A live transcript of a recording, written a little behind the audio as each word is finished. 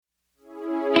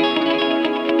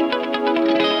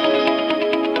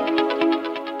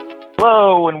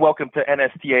Hello and welcome to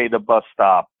NSTA The Bus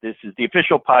Stop. This is the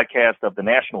official podcast of the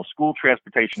National School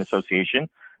Transportation Association.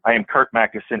 I am Kurt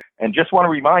Mackerson, and just want to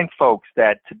remind folks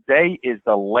that today is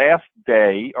the last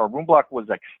day. Our room block was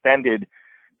extended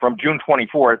from June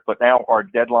 24th, but now our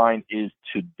deadline is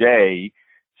today.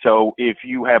 So if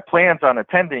you have plans on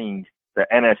attending the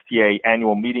NSTA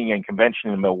annual meeting and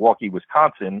convention in Milwaukee,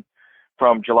 Wisconsin,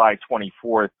 from July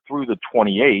 24th through the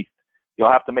 28th, you'll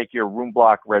have to make your room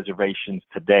block reservations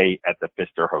today at the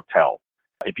Pfister Hotel.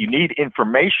 If you need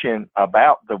information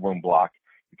about the room block,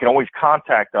 you can always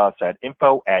contact us at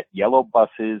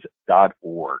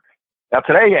info@yellowbuses.org. Now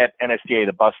today at NSTA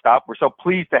The Bus Stop, we're so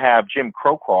pleased to have Jim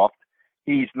Crowcroft.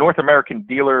 He's North American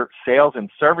Dealer Sales and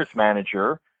Service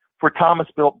Manager for Thomas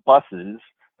Built Buses,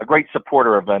 a great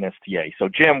supporter of NSTA. So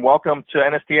Jim, welcome to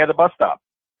NSTA The Bus Stop.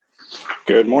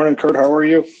 Good morning, Kurt. How are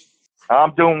you?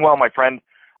 I'm doing well, my friend.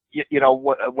 You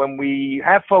know, when we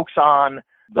have folks on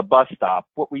the bus stop,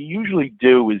 what we usually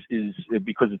do is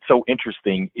because it's so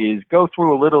interesting, is go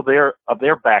through a little of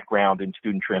their background in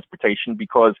student transportation,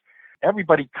 because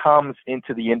everybody comes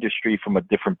into the industry from a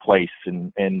different place,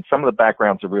 and some of the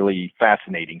backgrounds are really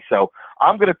fascinating. So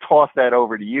I'm going to toss that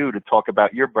over to you to talk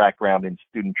about your background in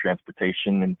student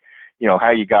transportation and, you know,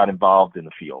 how you got involved in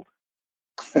the field.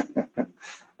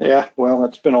 Yeah, well,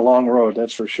 it's been a long road,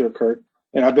 that's for sure, Kurt.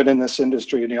 And I've been in this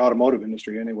industry, in the automotive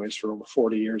industry anyways, for over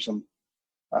 40 years. I'm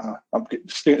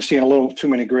seeing a little too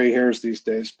many gray hairs these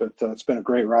days, but it's been a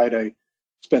great ride. I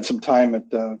spent some time at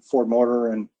Ford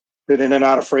Motor and been in and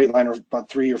out of Freightliner about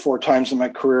 3 or 4 times in my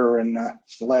career. And the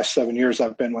last 7 years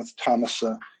I've been with Thomas.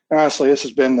 And honestly, this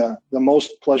has been the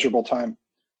most pleasurable time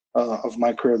of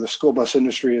my career. The school bus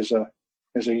industry is a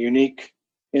unique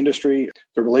industry.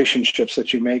 The relationships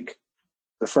that you make,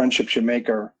 the friendships you make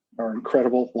are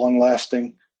incredible,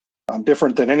 long-lasting,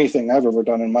 different than anything I've ever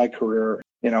done in my career.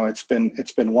 You know, it's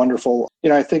been wonderful. You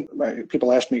know, I think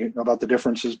people ask me about the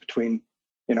differences between,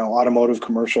 you know, automotive,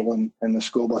 commercial, and the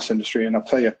school bus industry, and I'll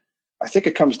tell you, I think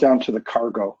it comes down to the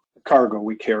cargo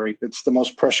we carry. It's the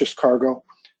most precious cargo,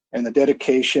 and the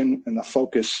dedication and the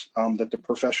focus that the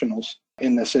professionals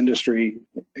in this industry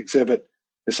exhibit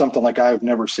is something like I've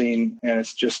never seen, and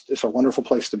it's a wonderful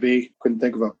place to be. Couldn't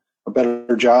think of a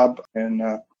better job, and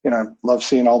you know, I love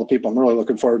seeing all the people. I'm really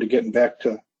looking forward to getting back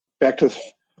to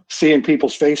seeing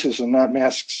people's faces and not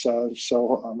masks. So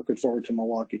I'm looking forward to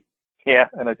Milwaukee. Yeah,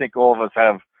 and I think all of us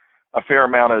have a fair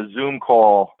amount of Zoom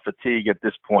call fatigue at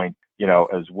this point, you know,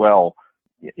 as well.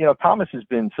 You know, Thomas has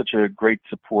been such a great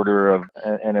supporter of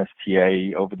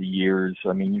NSTA over the years.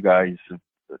 I mean, you guys have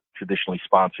traditionally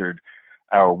sponsored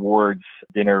our awards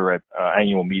dinner at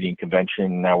annual meeting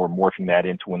convention. Now we're morphing that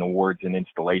into an awards and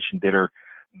installation dinner.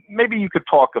 Maybe you could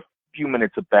talk a few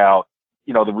minutes about,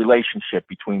 you know, the relationship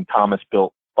between Thomas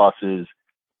Built Buses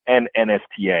and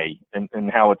NSTA and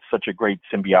how it's such a great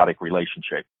symbiotic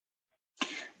relationship.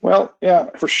 Well,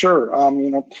 yeah, for sure.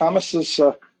 You know, Thomas is,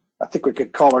 I think we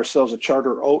could call ourselves a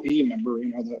charter OE member.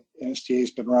 You know, the NSTA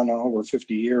has been around over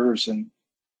 50 years, and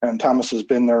Thomas has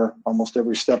been there almost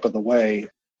every step of the way.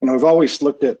 You know, we've always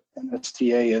looked at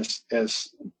NSTA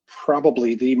as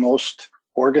probably the most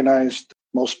organized,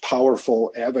 most powerful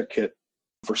advocate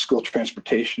for school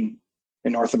transportation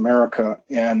in North America.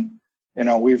 And, you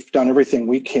know, we've done everything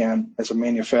we can as a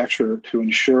manufacturer to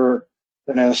ensure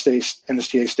that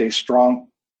NSTA stays strong,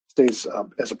 stays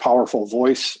as a powerful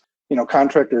voice. You know,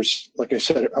 contractors, like I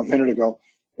said a minute ago,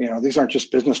 you know, these aren't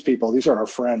just business people, these are our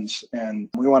friends. And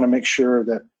we want to make sure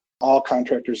that all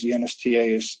contractors, the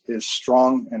NSTA is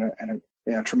strong and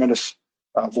a tremendous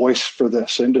voice for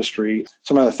this industry.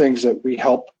 Some of the things that we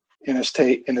help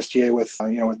NSTA with,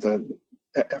 you know, with the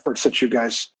efforts that you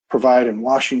guys provide in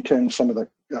Washington, some of the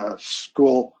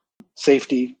school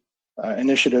safety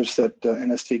initiatives that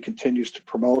NSTA continues to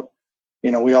promote.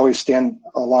 You know, we always stand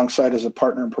alongside as a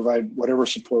partner and provide whatever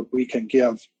support we can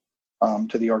give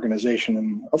to the organization.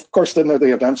 And of course, then there are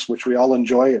the events, which we all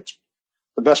enjoy. It's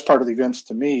the best part of the events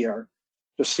to me are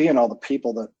just seeing all the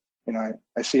people that, you know,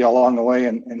 I see along the way,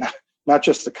 and not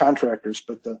just the contractors,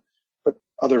 but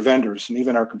other vendors and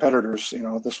even our competitors. You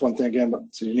know, this one thing again,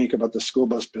 that's unique about the school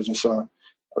bus business.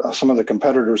 Some of the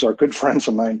competitors are good friends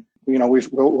of mine. You know,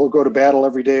 we'll go to battle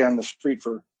every day on the street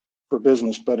for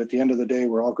business, but at the end of the day,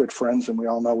 we're all good friends, and we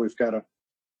all know we've got a,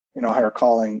 you know, higher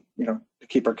calling, you know, to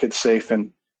keep our kids safe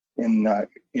and you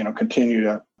know, continue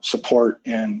to support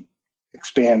and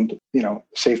expand, you know,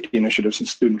 safety initiatives in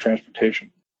student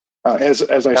transportation. As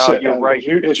I said, you're right.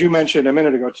 As you mentioned a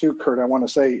minute ago too, Kurt, I want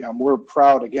to say we're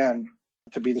proud again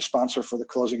to be the sponsor for the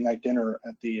closing night dinner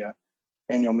at the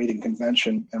annual meeting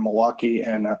convention in Milwaukee,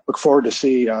 and look forward to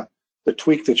see the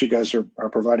tweak that you guys are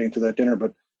providing to that dinner.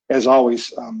 But as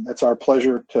always, it's our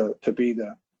pleasure to be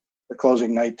the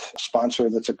closing night sponsor.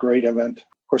 That's a great event.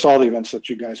 Of course, all the events that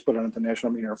you guys put on at the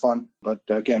National Meeting are fun, but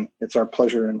again, it's our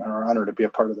pleasure and our honor to be a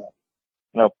part of that.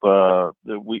 Nope,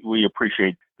 we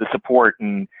appreciate the support,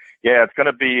 and yeah, it's going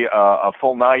to be a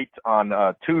full night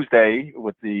on Tuesday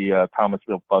with the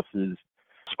Thomasville buses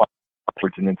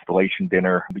sponsored an installation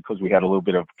dinner, because we had a little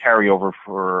bit of carryover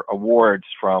for awards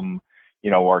from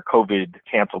our COVID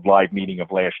canceled live meeting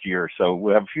of last year. So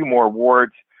we have a few more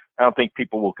awards. I don't think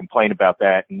people will complain about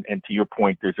that. And to your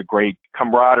point, there's a great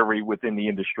camaraderie within the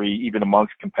industry, even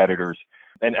amongst competitors.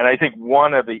 And I think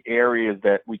one of the areas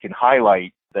that we can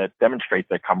highlight that demonstrates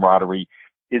that camaraderie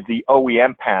is the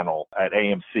OEM panel at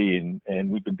AMC.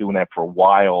 And we've been doing that for a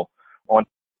while. We'll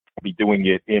be doing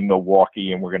it in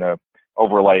Milwaukee, and we're going to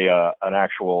overlay an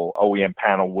actual OEM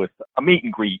panel with a meet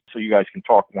and greet, so you guys can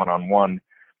talk one-on-one,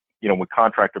 with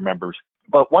contractor members.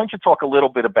 But why don't you talk a little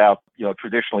bit about,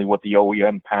 traditionally what the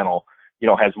OEM panel,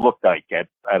 has looked like at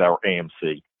our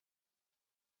AMC?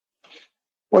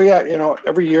 Well, yeah,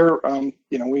 every year,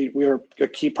 we are a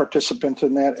key participant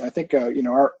in that. I think,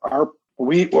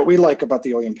 what we like about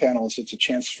the OEM panel is it's a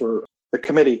chance for the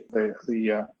committee,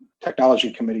 the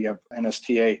technology committee of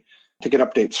NSTA, to get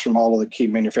updates from all of the key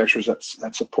manufacturers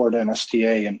that support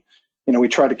NSTA. And, we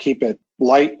try to keep it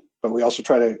light, but we also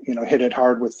try to, hit it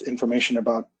hard with information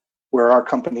about where our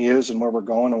company is and where we're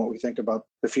going and what we think about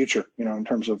the future, in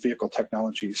terms of vehicle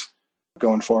technologies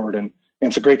going forward. And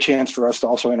it's a great chance for us to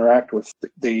also interact with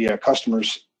the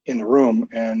customers in the room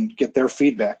and get their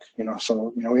feedback,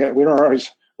 So, we don't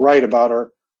always write about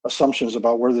our assumptions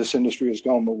about where this industry is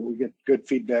going, but we get good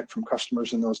feedback from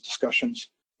customers in those discussions.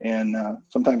 And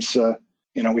sometimes,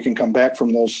 we can come back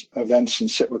from those events and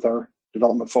sit with our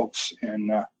development folks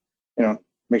and,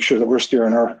 make sure that we're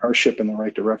steering our ship in the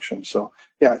right direction. So,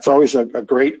 yeah, it's always a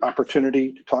great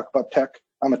opportunity to talk about tech.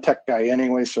 I'm a tech guy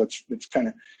anyway, so it's kind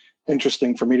of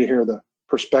interesting for me to hear the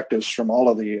perspectives from all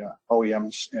of the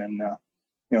OEMs and,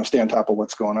 stay on top of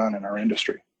what's going on in our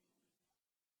industry.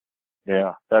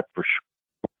 Yeah, that's for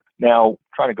sure. Now,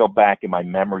 trying to go back in my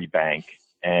memory bank,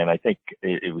 and I think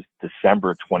it was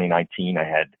December 2019, I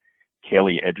had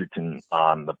Kaylee Edgerton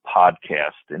on the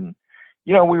podcast. And,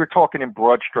 we were talking in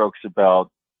broad strokes about,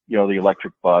 the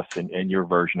electric bus and your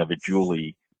version of it,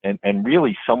 Julie. And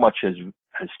really so much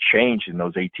has changed in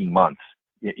those 18 months,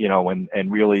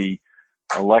 and really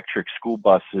electric school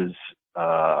buses.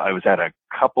 I was at a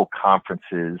couple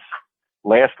conferences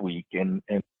last week and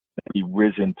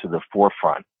risen to the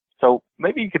forefront. So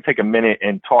maybe you could take a minute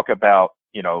and talk about,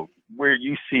 where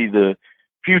you see the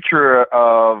future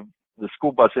of the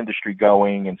school bus industry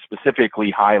going, and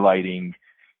specifically highlighting,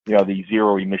 the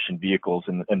zero emission vehicles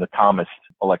and the Thomas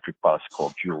electric bus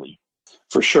called Julie.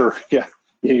 For sure. Yeah.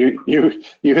 You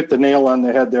hit the nail on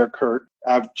the head there, Kurt.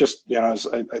 I've just, as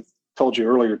I told you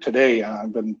earlier today,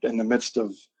 I've been in the midst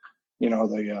of,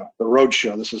 the road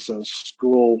show. This is a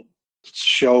school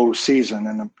show season,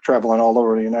 and I'm traveling all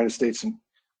over the United States,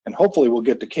 and hopefully we'll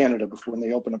get to Canada before when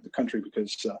they open up the country,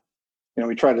 because,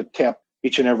 we try to tap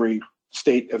each and every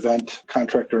state event,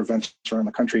 contractor events around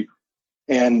the country.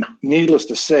 And needless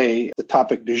to say, the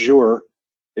topic du jour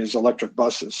is electric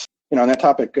buses. On that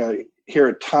topic here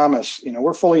at Thomas,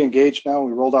 we're fully engaged now.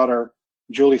 We rolled out our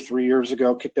Julie 3 years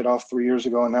ago, kicked it off 3 years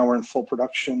ago, and now we're in full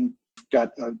production. We've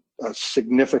got a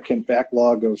significant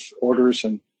backlog of orders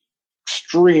and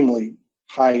extremely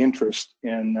high interest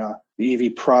in the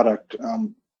EV product.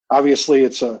 Obviously,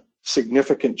 it's a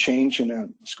significant change in a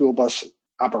school bus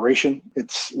operation.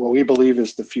 It's what we believe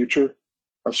is the future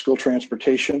of school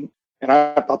transportation. And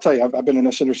I'll tell you, I've been in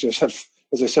this industry,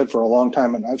 as I said, for a long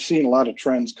time, and I've seen a lot of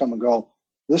trends come and go.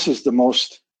 This is the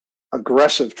most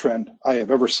aggressive trend I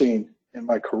have ever seen in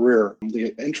my career.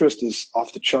 The interest is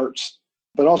off the charts,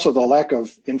 but also the lack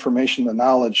of information, the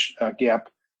knowledge gap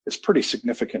is pretty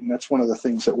significant. And that's one of the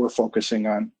things that we're focusing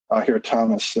on here at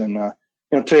Thomas. And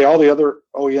today, all the other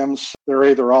OEMs, they're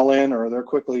either all in or they're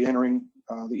quickly entering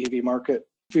the EV market.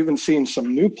 We've even seen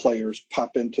some new players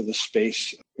pop into the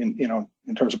space in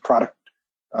terms of product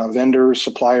vendors,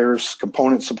 suppliers,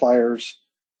 component suppliers.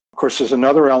 Of course, there's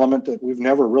another element that we've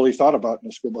never really thought about in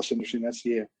the school bus industry, and that's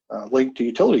the link to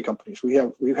utility companies. We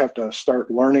have to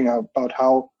start learning about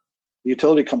how the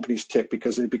utility companies tick,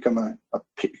 because they become a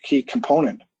key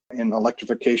component in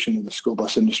electrification of the school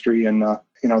bus industry. And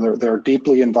they're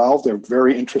deeply involved. They're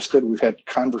very interested. We've had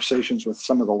conversations with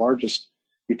some of the largest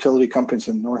utility companies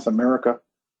in North America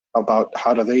about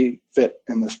how do they fit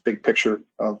in this big picture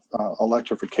of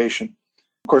electrification.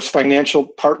 Of course, financial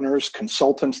partners,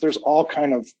 consultants, there's all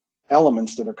kind of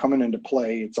elements that are coming into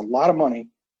play. It's a lot of money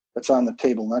that's on the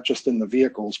table, not just in the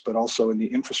vehicles, but also in the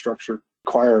infrastructure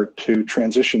required to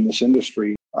transition this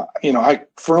industry. I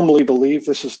firmly believe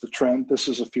this is the trend. This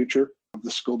is the future of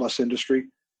the school bus industry.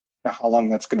 Now, how long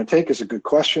that's going to take is a good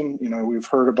question. We've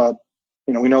heard about,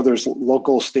 we know there's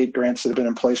local state grants that have been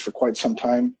in place for quite some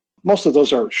time. Most of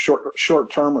those are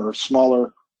short-term or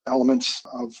smaller elements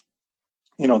of,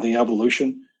 the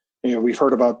evolution. We've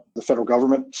heard about the federal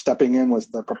government stepping in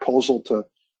with the proposal to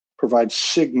provide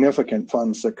significant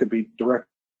funds that could be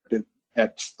directed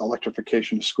at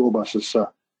electrification of school buses.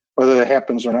 Whether that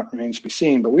happens or not remains to be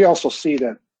seen. But we also see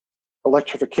that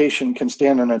electrification can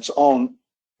stand on its own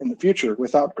in the future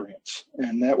without grants.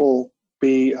 And that will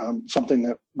be something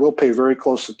that we'll pay very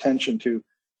close attention to.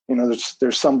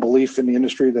 There's some belief in the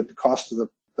industry that the cost of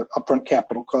the upfront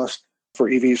capital cost for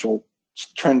EVs will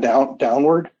trend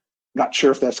downward. Not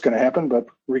sure if that's going to happen, but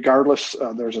regardless,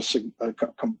 there's a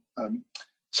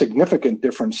significant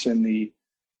difference in the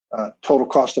total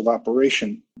cost of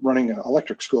operation running an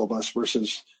electric school bus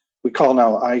versus we call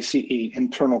now ICE,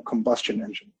 internal combustion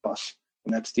engine bus,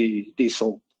 and that's the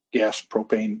diesel, gas,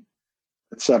 propane,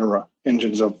 etc.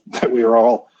 engines that we are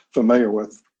all familiar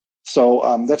with.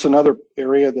 So that's another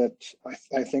area that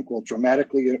I think will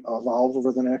dramatically evolve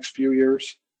over the next few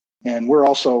years. And we're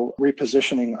also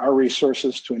repositioning our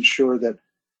resources to ensure that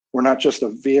we're not just a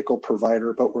vehicle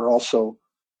provider, but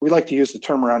we like to use the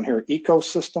term around here,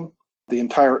 ecosystem, the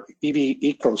entire EV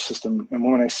ecosystem. And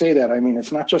when I say that, I mean,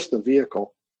 it's not just the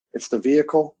vehicle, it's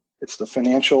the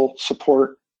financial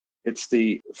support, it's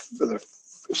the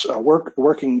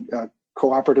working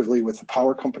cooperatively with the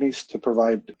power companies to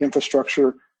provide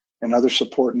infrastructure and other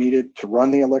support needed to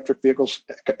run the electric vehicles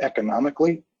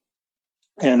economically.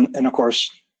 And of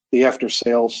course, the after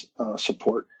sales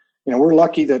support. We're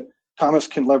lucky that Thomas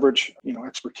can leverage,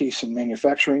 expertise in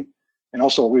manufacturing. And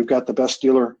also we've got the best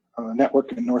dealer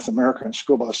network in North America in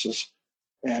school buses.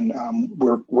 And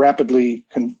we're rapidly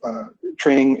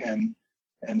training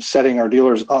and setting our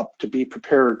dealers up to be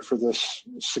prepared for this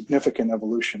significant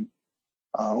evolution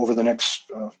over the next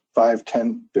 5,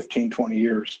 10, 15, 20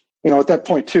 years. At that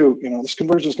point too, this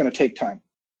conversion is going to take time.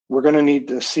 We're going to need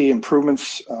to see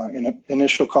improvements in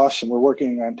initial costs, and we're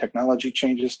working on technology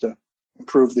changes to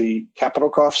improve the capital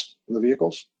cost of the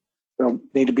vehicles. There'll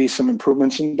need to be some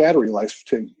improvements in battery life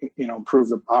to, improve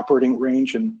the operating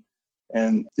range and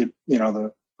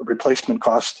the replacement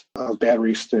cost of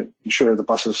batteries to ensure the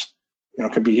buses,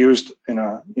 can be used in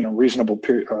a, reasonable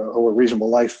period or a reasonable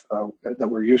life that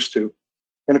we're used to.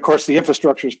 And of course, the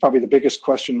infrastructure is probably the biggest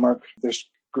question mark. There's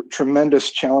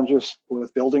tremendous challenges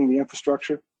with building the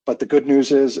infrastructure. But the good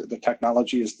news is the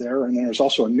technology is there. And there's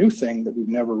also a new thing that we've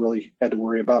never really had to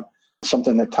worry about,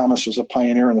 something that Thomas was a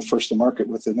pioneer and the first to market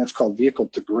with, and that's called vehicle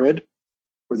to grid,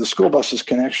 where the school buses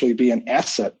can actually be an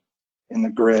asset in the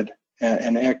grid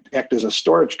and act as a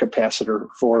storage capacitor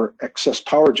for excess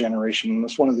power generation. And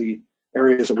that's one of the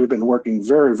areas that we've been working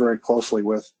very, very closely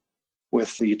with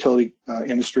the utility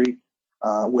industry,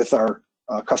 with our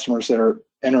customers that are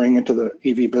entering into the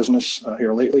EV business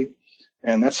here lately.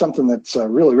 And that's something that's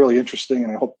really, really interesting.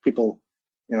 And I hope people,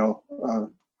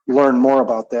 learn more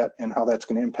about that and how that's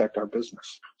going to impact our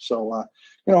business. So,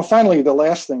 finally, the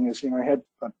last thing is, I had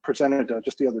presented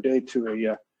just the other day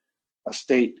to a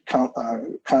state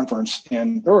conference,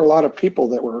 and there were a lot of people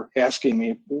that were asking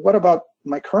me, what about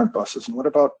my current buses? And what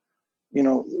about, the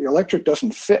electric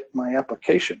doesn't fit my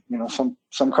application.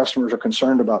 Some customers are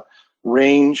concerned about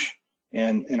range,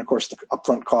 and of course the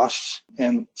upfront costs.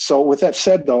 And so with that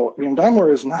said, though,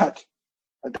 Daimler is not,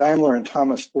 Daimler and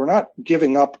Thomas, we're not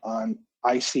giving up on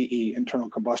ICE, internal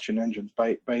combustion engines,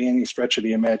 by any stretch of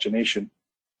the imagination.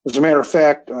 As a matter of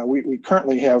fact, we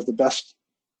currently have the best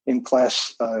in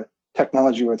class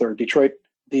technology with our Detroit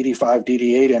DD5,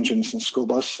 DD8 engines in school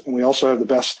bus, and we also have the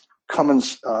best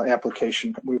Cummins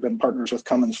application. We've been partners with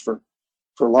Cummins for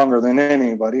longer than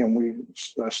anybody, and we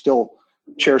still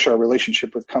cherish our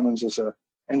relationship with Cummins as an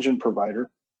engine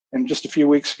provider. And just a few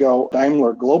weeks ago,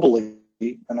 Daimler globally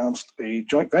announced a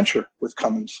joint venture with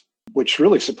Cummins, which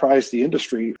really surprised the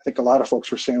industry. I think a lot of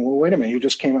folks were saying, well, wait a minute, you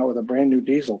just came out with a brand new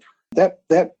diesel. That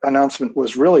announcement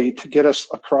was really to get us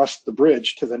across the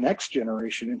bridge to the next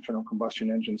generation internal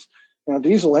combustion engines.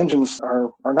 Diesel engines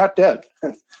are not dead,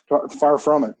 far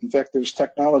from it. In fact, there's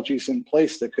technologies in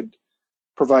place that could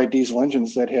provide diesel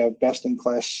engines that have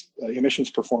best-in-class emissions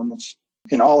performance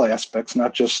in all aspects,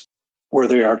 not just where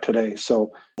they are today.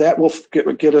 So that will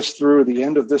get us through the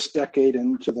end of this decade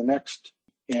into the next,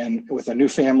 and with a new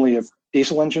family of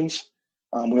diesel engines.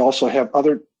 We also have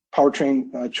other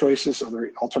powertrain choices,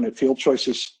 other alternate fuel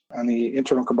choices on the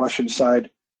internal combustion side.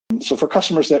 So for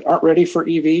customers that aren't ready for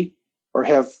EV or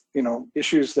have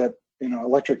issues that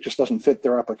electric just doesn't fit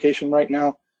their application right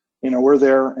now, we're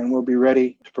there and we'll be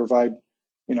ready to provide,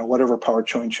 whatever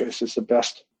powertrain choice is the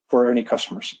best for any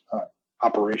customer's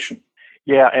operation.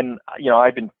 Yeah, and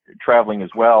I've been traveling as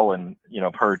well, and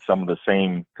I've heard some of the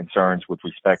same concerns with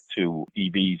respect to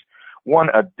EVs. One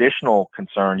additional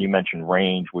concern, you mentioned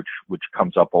range, which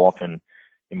comes up often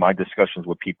in my discussions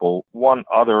with people. One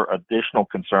other additional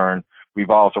concern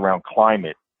revolves around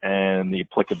climate and the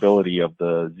applicability of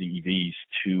the ZEVs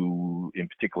to, in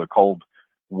particular, cold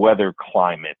weather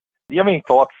climate. Do you have any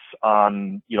thoughts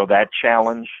on that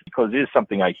challenge? Because it is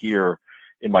something I hear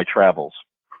in my travels.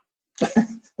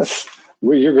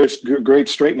 You're a great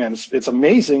straight man. It's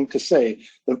amazing to say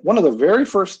that one of the very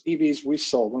first EVs we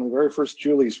sold, one of the very first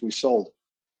Julies we sold,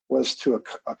 was to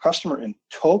a customer in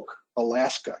Tok,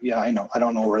 Alaska. Yeah, I know. I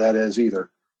don't know where that is either.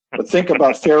 But think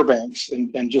about Fairbanks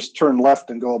and just turn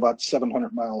left and go about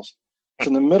 700 miles. It's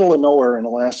in the middle of nowhere in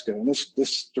Alaska. And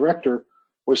this director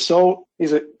was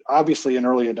he's obviously an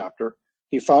early adopter.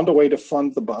 He found a way to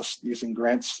fund the bus using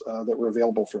grants that were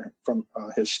available from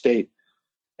his state.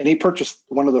 And he purchased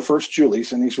one of the first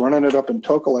Julies, and he's running it up in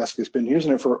Tok, Alaska. He's been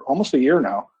using it for almost a year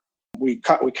now. We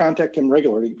contact him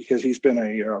regularly because he's been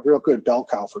a real good bell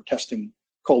cow for testing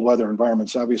cold weather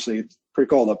environments. Obviously, it's pretty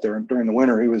cold up there. And during the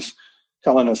winter, he was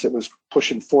telling us it was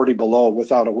pushing 40 below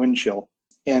without a wind chill.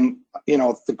 And,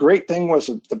 the great thing was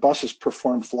that the buses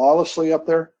performed flawlessly up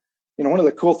there. One of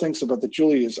the cool things about the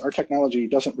Julie is our technology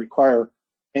doesn't require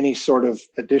any sort of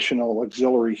additional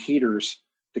auxiliary heaters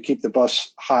to keep the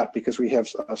bus hot, because we have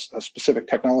a specific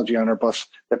technology on our bus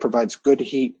that provides good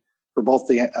heat for both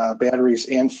the batteries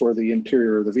and for the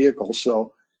interior of the vehicle.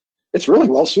 So it's really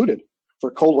well suited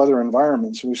for cold weather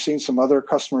environments. We've seen some other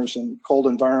customers in cold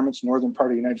environments, northern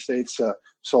part of the United States,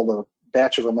 sold a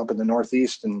batch of them up in the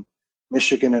Northeast and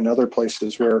Michigan and other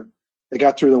places where they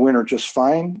got through the winter just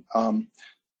fine.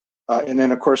 And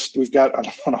then, of course, we've got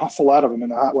an awful lot of them in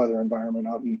the hot weather environment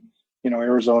out in,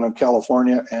 Arizona,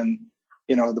 California, and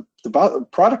the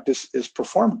product is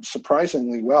performed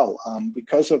surprisingly well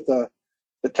because of the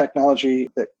technology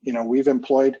that we've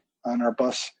employed on our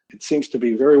bus. It seems to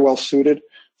be very well suited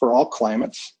for all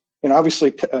climates. And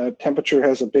obviously, temperature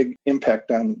has a big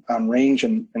impact on range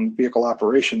and vehicle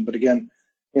operation. But again,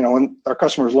 when our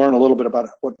customers learn a little bit about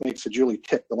what makes a Julie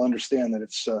tick, they'll understand that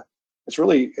it's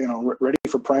really ready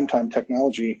for prime time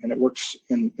technology, and it works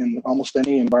in almost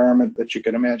any environment that you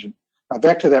can imagine. Now,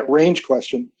 back to that range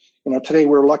question. Today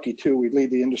we're lucky too. We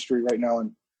lead the industry right now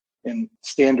in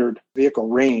standard vehicle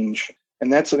range.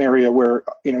 And that's an area where,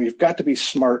 you've got to be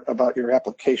smart about your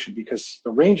application, because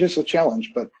the range is a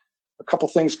challenge, but a couple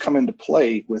things come into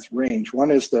play with range.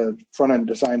 One is the front end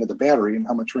design of the battery and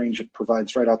how much range it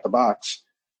provides right out the box,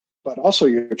 but also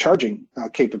your charging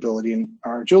capability. And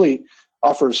our Julie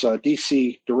offers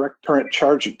DC direct current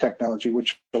charging technology,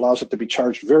 which allows it to be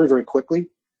charged very, very quickly.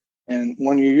 And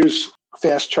when you use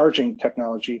fast charging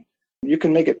technology, you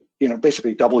can make it,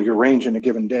 basically double your range in a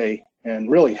given day and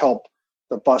really help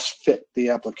the bus fit the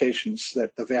applications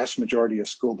that the vast majority of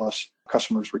school bus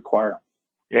customers require.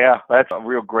 Yeah, that's a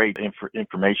real great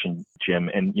information,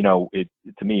 Jim. And,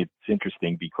 to me, it's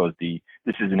interesting because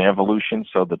this is an evolution,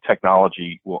 so the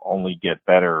technology will only get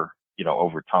better,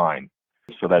 over time.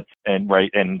 So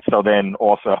and so then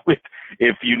also,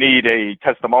 if you need a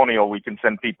testimonial, we can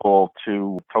send people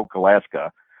to Tok, Alaska,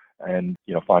 and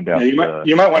find out. Yeah,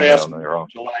 you might want to ask them in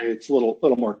July. It's a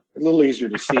little easier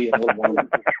to see and a little more.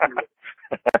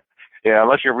 Yeah,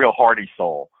 unless you're a real hardy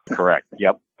soul. Correct.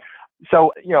 Yep.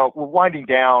 So we're winding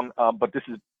down, but this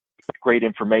is great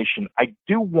information. I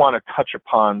do want to touch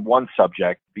upon one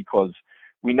subject because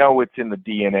we know it's in the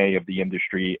DNA of the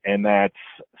industry, and that's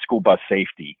school bus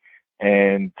safety.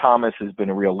 And Thomas has been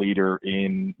a real leader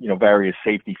in various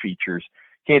safety features.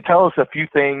 Can you tell us a few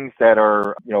things that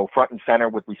are, front and center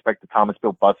with respect to Thomas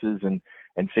built buses and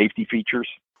safety features?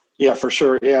 Yeah, for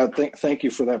sure. Yeah, thank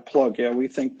you for that plug. Yeah, we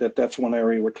think that that's one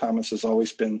area where Thomas has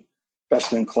always been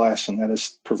best in class, and that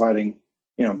is providing,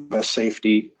 best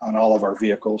safety on all of our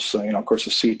vehicles. So, of course, the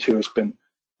C2 has been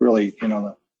really,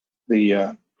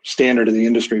 the standard of the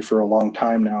industry for a long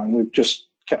time now, and we've just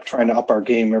kept trying to up our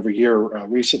game every year.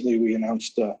 Recently, we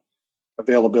announced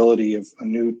availability of a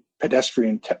new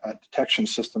pedestrian detection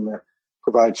system that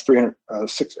provides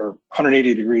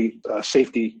 180-degree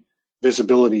safety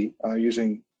visibility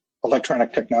using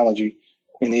electronic technology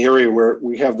in the area where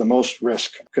we have the most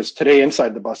risk. Because today,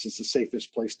 inside the bus is the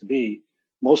safest place to be.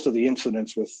 Most of the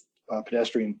incidents with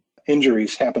pedestrian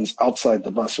injuries happens outside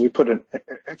the bus. So we put an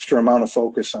extra amount of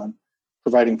focus on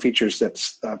providing features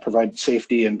that provide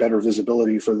safety and better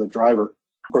visibility for the driver.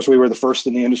 Of course, we were the first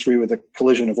in the industry with a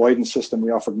collision avoidance system.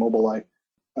 We offered Mobileye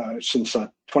since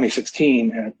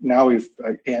 2016, and now we've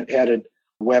added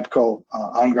WABCO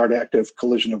on-guard active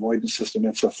collision avoidance system.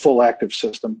 It's a full active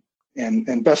system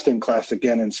and best in class,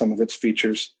 again, in some of its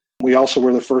features. We also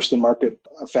were the first in market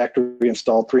factory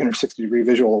installed 360-degree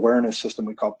visual awareness system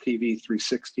we call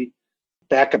PV360.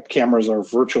 Backup cameras are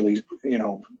virtually,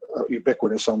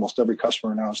 ubiquitous. Almost every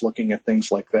customer now is looking at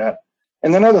things like that.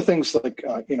 And then other things like,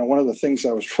 one of the things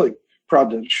I was really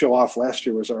proud to show off last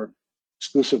year was our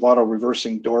exclusive auto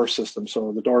reversing door system.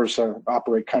 So the doors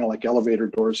operate kind of like elevator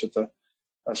doors. If a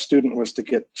student was to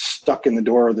get stuck in the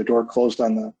door or the door closed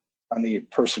on the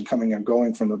person coming and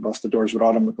going from the bus, the doors would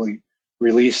automatically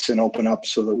release and open up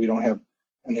so that we don't have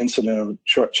an incident of a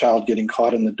short child getting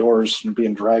caught in the doors and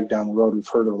being dragged down the road. We've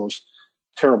heard of those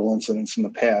terrible incidents in the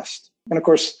past. And of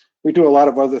course, we do a lot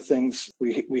of other things.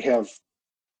 We have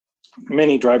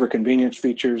many driver convenience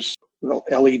features,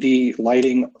 LED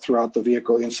lighting throughout the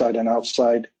vehicle, inside and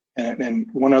outside. And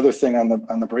one other thing on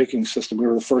the braking system, we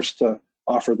were the first to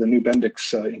offer the new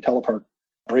Bendix IntelliPark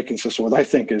braking system, what I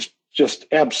think is just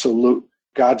absolute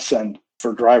godsend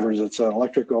for drivers. It's an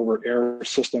electric over air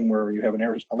system where you have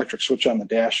an electric switch on the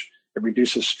dash. It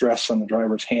reduces stress on the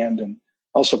driver's hand and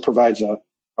also provides a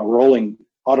rolling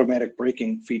automatic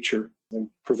braking feature to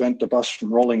prevent the bus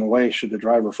from rolling away should the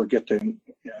driver forget to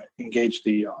engage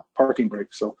the parking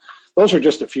brake. So those are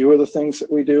just a few of the things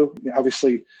that we do.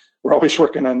 Obviously, we're always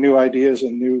working on new ideas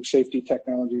and new safety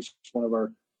technologies. It's one of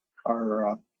our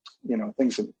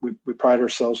things that we pride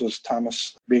ourselves as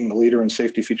Thomas being the leader in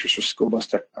safety features for school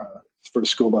bus for the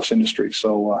school bus industry.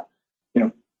 So,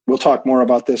 we'll talk more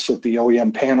about this at the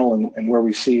OEM panel and where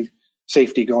we see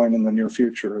safety going in the near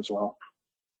future as well.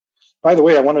 By the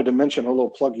way, I wanted to mention a little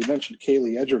plug. You mentioned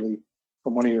Kaylee Edgerly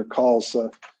from one of your calls.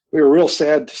 We were real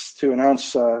sad to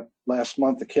announce last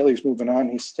month that Kaylee's moving on.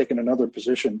 He's taken another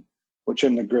position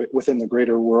within the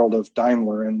greater world of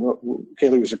Daimler. And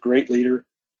Kaylee was a great leader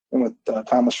and with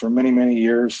Thomas for many, many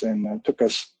years and took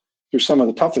us through some of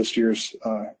the toughest years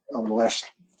over the last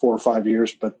 4 or 5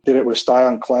 years, but did it with style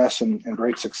and class and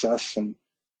great success. And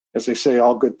as they say,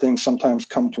 all good things sometimes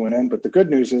come to an end. But the good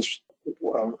news is,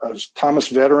 as Thomas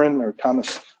veteran or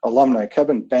Thomas alumni,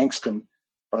 Kevin Bankston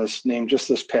was named just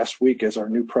this past week as our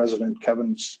new president.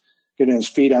 Kevin's getting his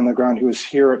feet on the ground. He was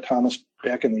here at Thomas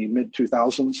back in the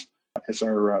mid-2000s as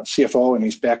our CFO, and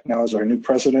he's back now as our new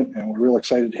president. And we're real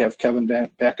excited to have Kevin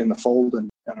back in the fold. And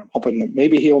I'm hoping that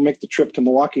maybe he'll make the trip to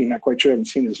Milwaukee. Not quite sure. I haven't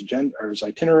seen his agenda or his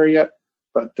itinerary yet,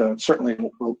 but certainly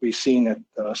we'll be seen at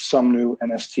some new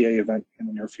NSTA event in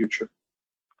the near future.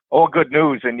 All good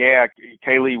news. And yeah,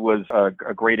 Kaylee was a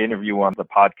great interview on the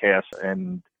podcast.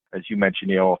 And as you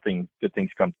mentioned, good things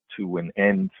come to an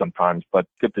end sometimes, but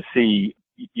good to see,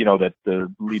 that the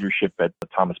leadership at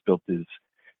Thomas Built is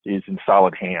in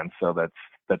solid hands. So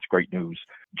that's great news.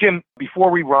 Jim,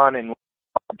 before we run and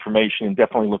information, and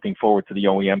definitely looking forward to the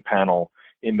OEM panel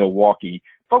in Milwaukee,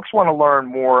 folks want to learn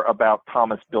more about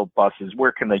Thomas Built buses.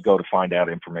 Where can they go to find out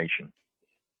information?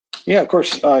 Yeah, of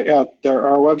course. Our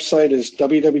website is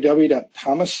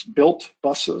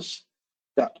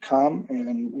www.thomasbuiltbuses.com,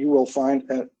 and you will find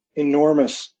an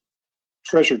enormous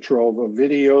treasure trove of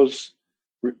videos,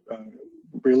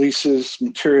 releases,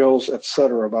 materials,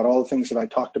 etc., about all the things that I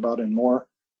talked about and more.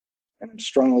 And I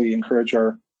strongly encourage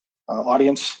our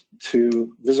audience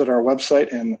to visit our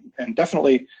website, and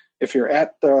definitely, if you're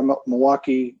at the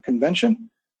Milwaukee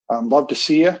convention, I'd love to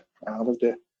see you. I'd love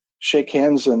to shake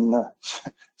hands and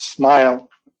smile.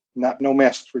 No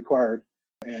masks required.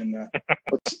 And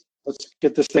let's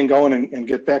get this thing going and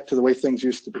get back to the way things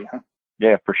used to be, huh?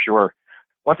 Yeah, for sure.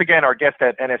 Once again, our guest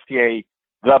at NSTA,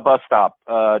 The Bus Stop,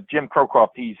 Jim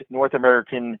Crowcroft. He's North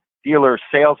American Dealer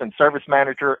Sales and Service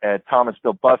Manager at Thomas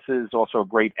Built Buses, also a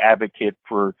great advocate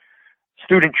for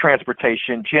student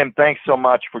transportation. Jim, thanks so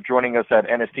much for joining us at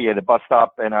NSTA, The Bus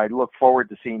Stop, and I look forward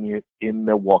to seeing you in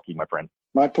Milwaukee, my friend.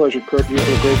 My pleasure, Kurt. You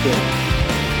have a great day.